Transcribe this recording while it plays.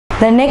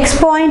The next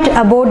point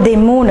about the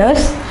moon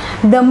is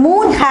the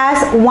moon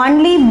has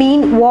only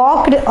been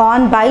walked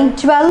on by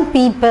 12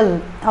 people.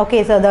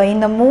 Okay, so in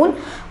the moon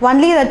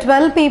only the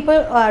 12 people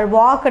are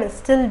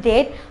walked till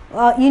date.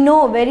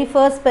 Very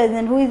first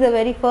person, who is the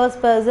very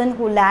first person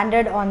who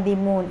landed on the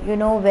moon?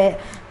 Where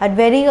at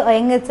very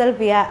young itself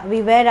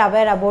we were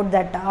aware about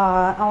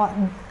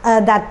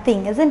that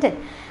thing, isn't it?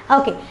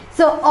 Okay,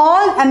 so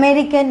all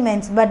American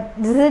men, but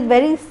this is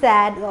very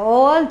sad,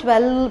 all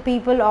 12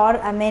 people are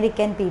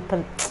American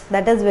people.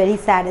 That is very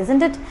sad,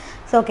 isn't it?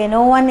 So okay,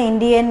 no one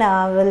Indian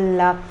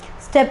will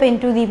step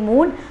into the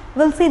moon.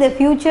 We'll see, the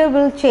future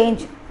will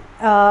change.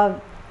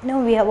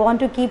 We want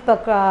to keep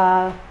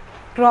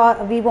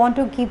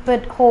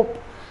it hope.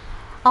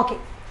 Okay,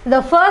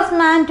 the first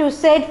man to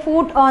set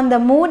foot on the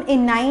moon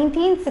in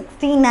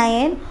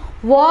 1969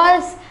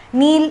 was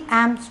Neil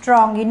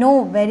Armstrong. You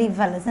know very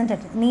well, isn't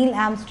it? Neil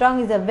Armstrong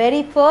is the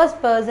very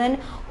first person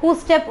who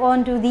stepped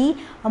onto the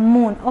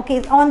moon.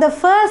 Okay, on the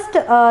first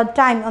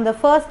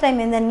time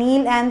in the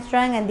Neil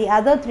Armstrong and the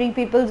other three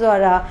people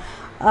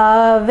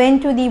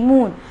went to the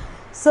moon.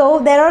 So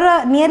there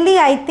are nearly,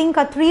 I think,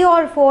 3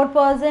 or 4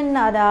 person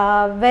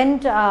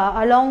went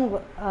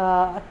along.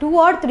 2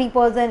 or 3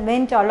 person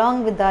went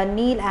along with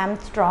Neil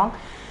Armstrong.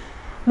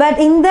 But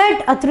in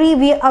that three,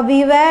 we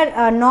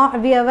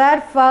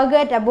were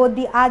forget about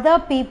the other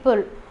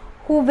people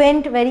who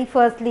went very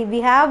firstly. We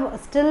have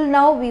still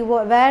now we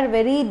were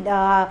very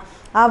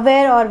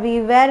aware, or we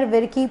were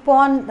very keep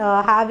on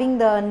having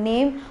the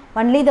name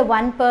only the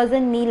one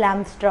person, Neil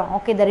Armstrong.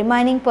 Okay, the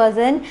remaining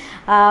person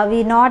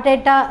we not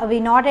yet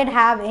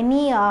have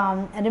any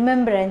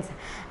remembrance.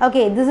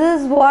 Okay, this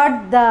is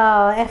what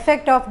the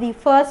effect of the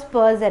first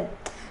person.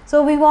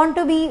 So we want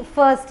to be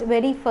first,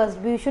 very first.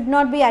 We should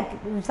not be at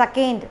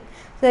second.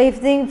 So if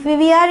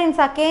we are in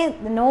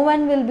second, no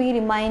one will be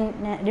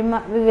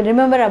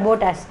remember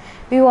about us.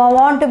 We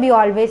want to be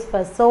always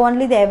first. So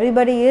only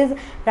everybody is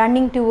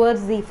running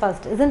towards the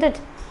first, isn't it?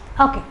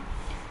 Okay.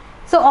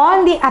 So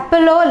on the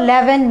Apollo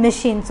 11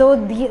 mission, so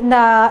the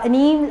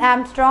Neil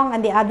Armstrong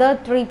and the other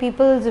 3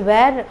 people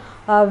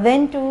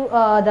went to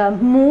the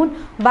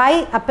moon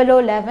by Apollo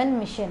 11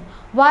 mission.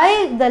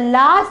 While the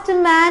last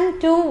man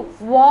to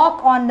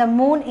walk on the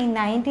moon in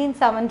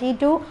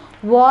 1972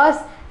 was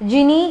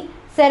Gene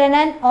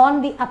Cernan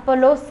on the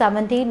Apollo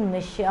 17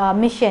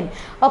 mission.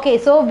 Okay,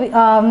 so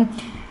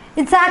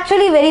it's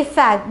actually very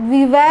fact.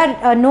 We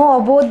were know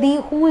about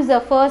who is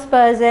the first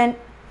person,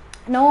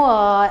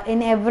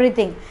 in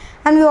everything.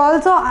 And we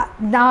also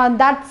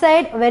that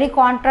side, very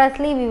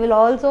contrastly, we will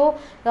also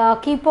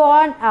keep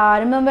on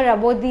remember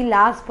about the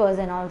last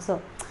person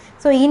also.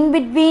 So in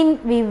between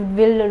we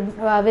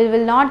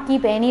will not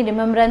keep any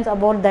remembrance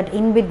about that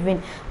in between.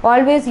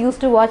 Always used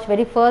to watch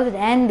very first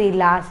and the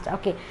last.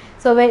 Okay,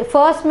 so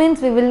first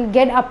means we will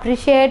get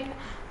appreciate,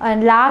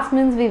 and last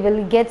means we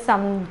will get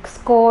some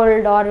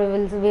scold, or we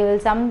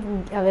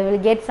will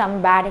get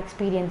some bad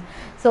experience.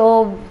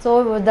 So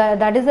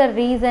that is the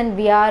reason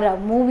we are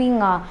moving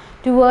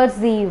towards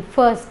the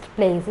first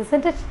place,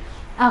 isn't it?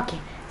 Okay,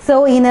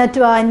 so in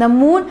the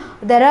moon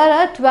there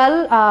are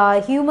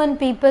 12 human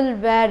people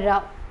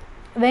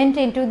went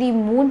into the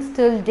moon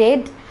still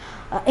dead.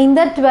 In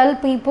the 12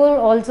 people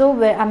also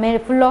were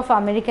full of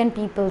American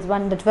peoples.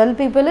 The 12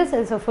 people is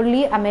also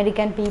fully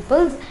American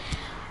peoples.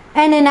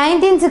 And in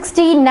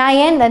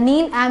 1969, the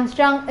Neil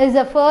Armstrong is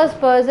the first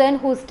person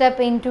who stepped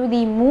into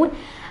the moon.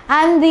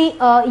 And the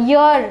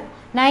year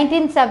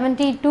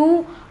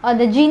 1972,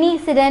 the Gene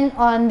Cernan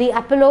on the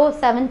Apollo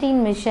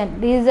 17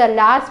 mission. This is the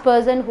last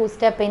person who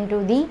stepped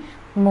into the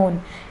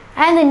moon.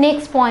 And the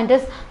next point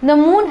is the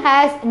moon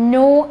has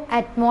no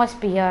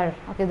atmosphere.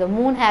 Okay, the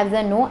moon has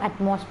no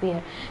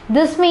atmosphere.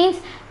 This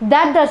means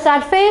that the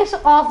surface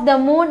of the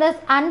moon is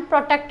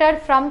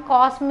unprotected from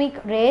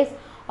cosmic rays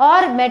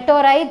or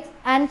meteorites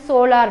and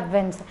solar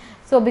winds.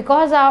 So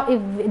because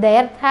if the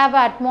earth have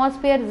an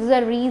atmosphere, this is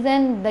the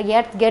reason the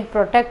earth get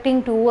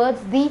protecting towards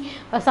the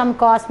some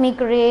cosmic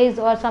rays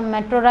or some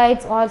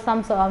meteorites or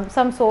some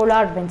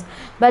solar winds.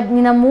 But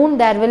in the moon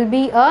there will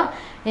be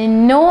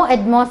no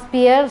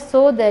atmosphere,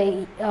 so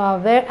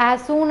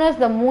as soon as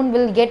the moon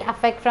will get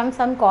affect from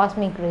some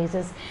cosmic rays,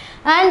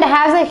 and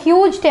has a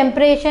huge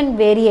temperature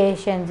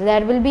variations.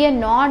 There will be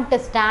not a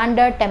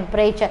standard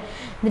temperature.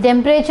 The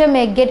temperature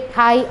may get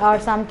high or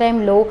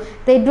sometime low.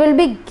 It will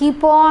be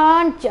keep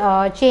on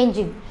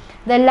changing.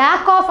 The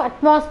lack of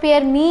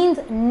atmosphere means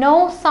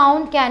no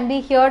sound can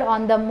be heard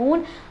on the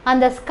moon,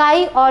 and the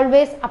sky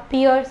always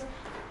appears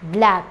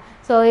black.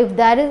 So if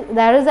there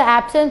is the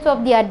absence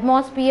of the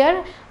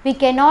atmosphere, we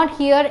cannot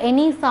hear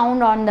any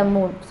sound on the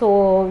moon.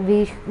 So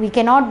we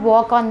cannot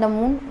walk on the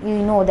moon, you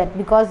know that,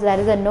 because there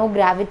is no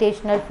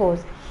gravitational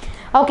force.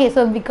 Okay,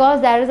 so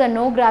because there is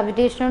no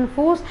gravitational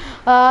force,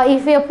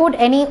 if we put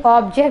any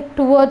object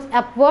towards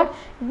upward,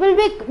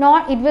 it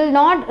will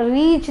not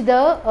reach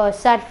the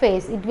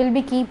surface. It will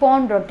be keep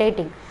on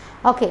rotating.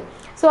 Okay,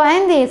 so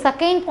and the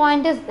second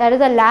point is there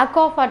is a lack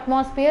of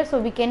atmosphere, so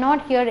we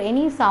cannot hear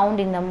any sound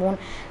in the moon.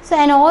 So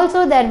and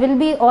also there will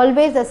be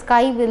always the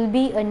sky will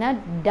be in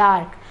a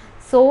dark.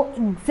 So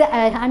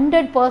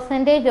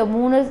 100% the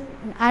moon is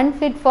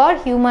unfit for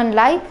human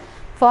life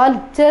for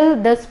till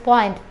this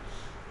point.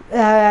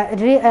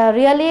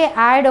 Really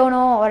I don't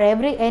know, or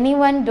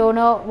anyone don't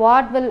know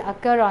what will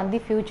occur on the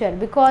future,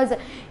 because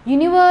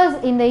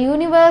in the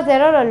universe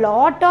there are a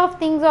lot of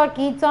things or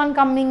keeps on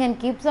coming and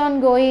keeps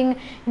on going.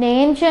 In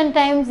ancient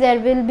times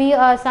there will be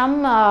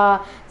the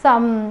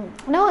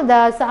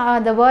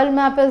world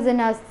map is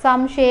in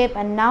some shape,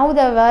 and now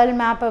the world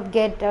map of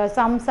get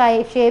some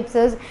shapes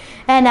is,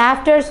 and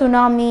after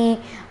tsunami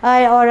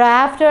or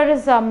after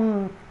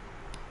some,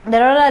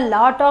 there are a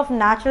lot of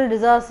natural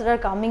disasters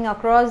coming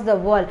across the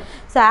world.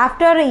 So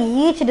after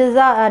each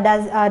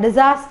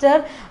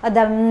disaster,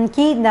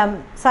 the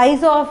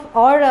size of,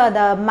 or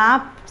the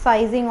map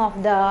sizing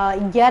of the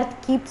earth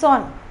keeps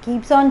on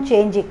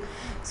changing.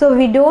 So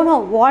we don't know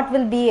what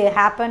will be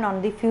happen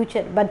on the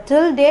future, but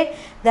till date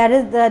there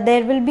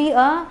will be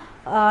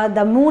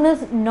the moon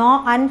is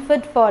not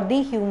unfit for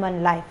the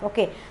human life.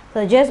 Okay,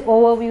 so just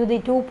overview the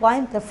 2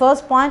 points. The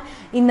first point,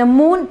 in the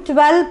moon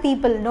 12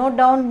 people, note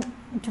down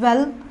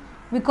 12,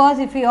 because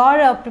if you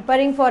are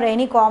preparing for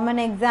any common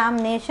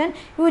examination,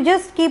 you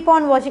just keep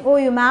on watching, oh,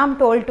 you ma'am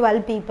told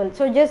 12 people,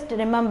 so just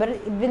remember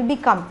it will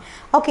become.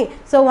 Okay,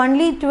 so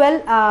only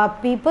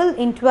 12 people.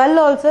 In 12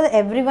 also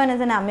everyone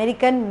is an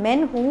American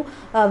men who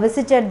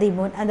visited the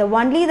moon, and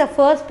only the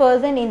first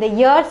person in the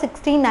year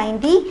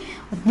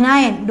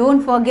 1699,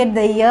 don't forget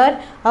the year.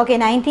 Okay,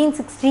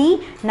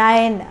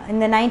 1969. In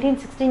the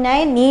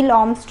 1969, Neil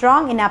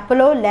Armstrong in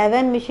Apollo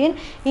 11 mission,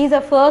 he is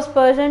the first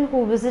person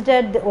who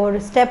visited or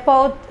step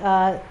out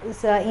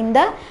in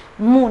the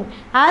moon,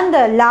 and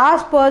the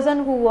last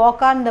person who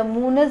walked on the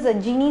moon is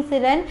Jeannie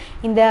Siren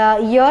in the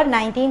year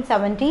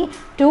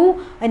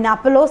 1972 in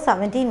Apollo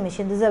 17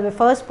 mission. This is the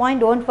first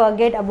point. Don't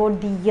forget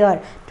about the year.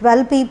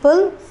 12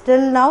 people,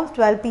 still now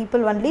 12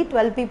 people only,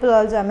 12 people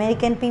also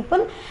American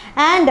people.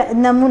 And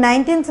in the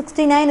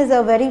 1969 is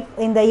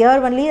in the year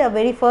only the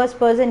very first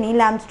person,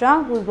 Neil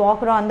Armstrong, who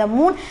walked on the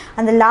moon,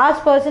 and the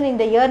last person in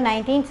the year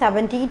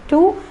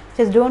 1972,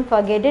 just don't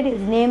forget it,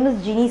 his name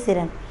is Jeannie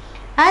Siren.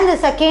 And the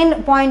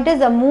second point is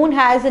the moon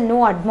has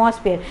no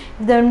atmosphere.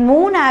 If the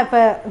moon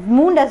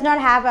does not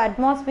have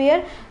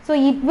atmosphere, so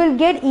it will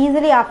get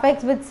easily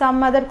affected with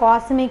some other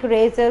cosmic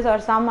rays or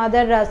some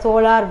other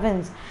solar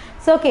winds.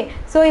 So okay,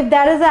 so if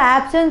there is an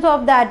absence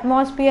of the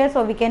atmosphere,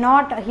 so we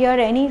cannot hear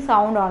any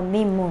sound on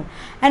the moon,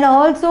 and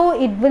also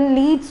it will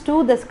leads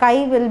to the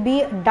sky will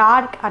be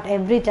dark at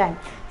every time.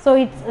 So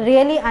it's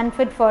really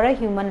unfit for a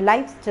human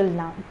life till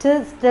now,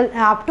 till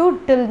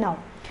now.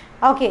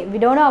 Okay, we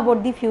don't know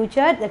about the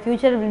future. The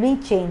future will be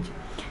changed.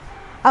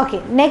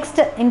 Okay, next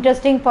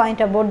interesting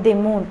point about the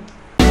moon.